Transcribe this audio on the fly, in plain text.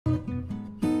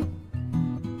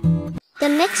The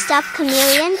Mixed-Up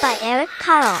Chameleon by Eric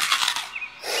Carle.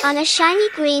 On a shiny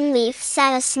green leaf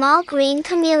sat a small green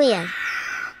chameleon.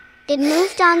 It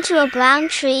moved onto a brown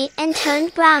tree and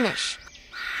turned brownish.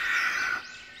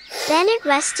 Then it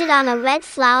rested on a red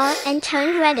flower and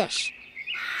turned reddish.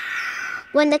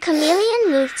 When the chameleon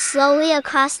moved slowly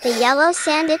across the yellow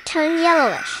sand, it turned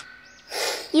yellowish.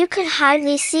 You could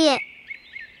hardly see it.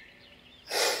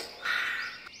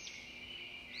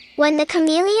 When the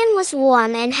chameleon was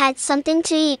warm and had something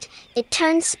to eat, it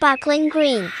turned sparkling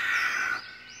green.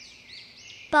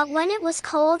 But when it was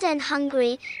cold and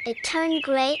hungry, it turned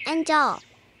gray and dull.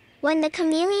 When the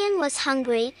chameleon was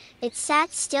hungry, it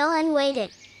sat still and waited.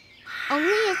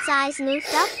 Only its eyes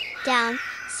moved up, down,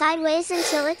 sideways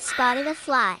until it spotted a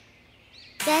fly.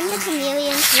 Then the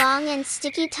chameleon's long and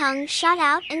sticky tongue shot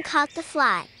out and caught the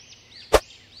fly.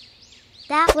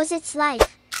 That was its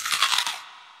life.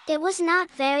 It was not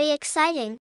very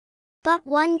exciting. But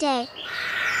one day,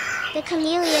 the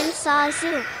chameleon saw a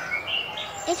zoo.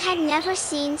 It had never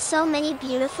seen so many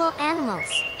beautiful animals.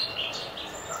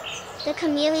 The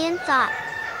chameleon thought,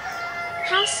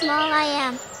 "How small I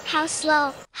am, how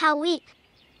slow, how weak.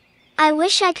 I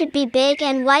wish I could be big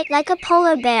and white like a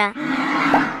polar bear."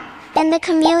 And the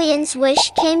chameleon's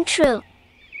wish came true.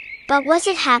 But was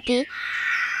it happy?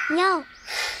 No.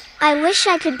 I wish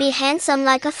I could be handsome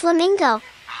like a flamingo.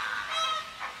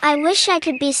 I wish I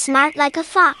could be smart like a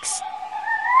fox.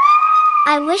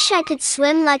 I wish I could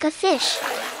swim like a fish.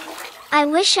 I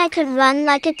wish I could run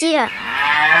like a deer.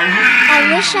 I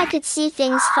wish I could see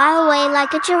things far away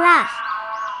like a giraffe.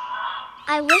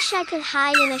 I wish I could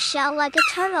hide in a shell like a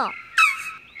turtle.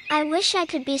 I wish I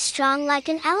could be strong like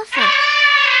an elephant.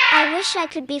 I wish I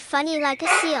could be funny like a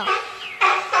seal.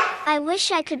 I wish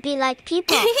I could be like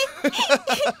people.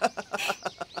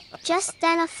 Just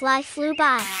then a fly flew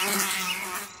by.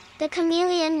 The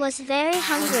chameleon was very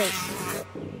hungry.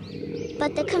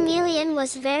 But the chameleon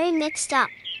was very mixed up.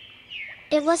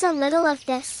 It was a little of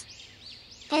this.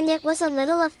 And it was a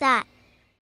little of that.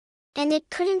 And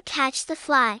it couldn't catch the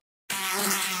fly.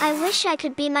 I wish I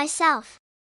could be myself.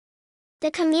 The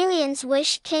chameleon's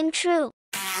wish came true.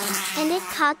 And it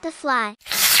caught the fly.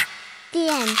 The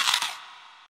end.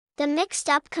 The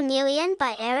Mixed-Up Chameleon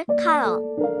by Eric Carle.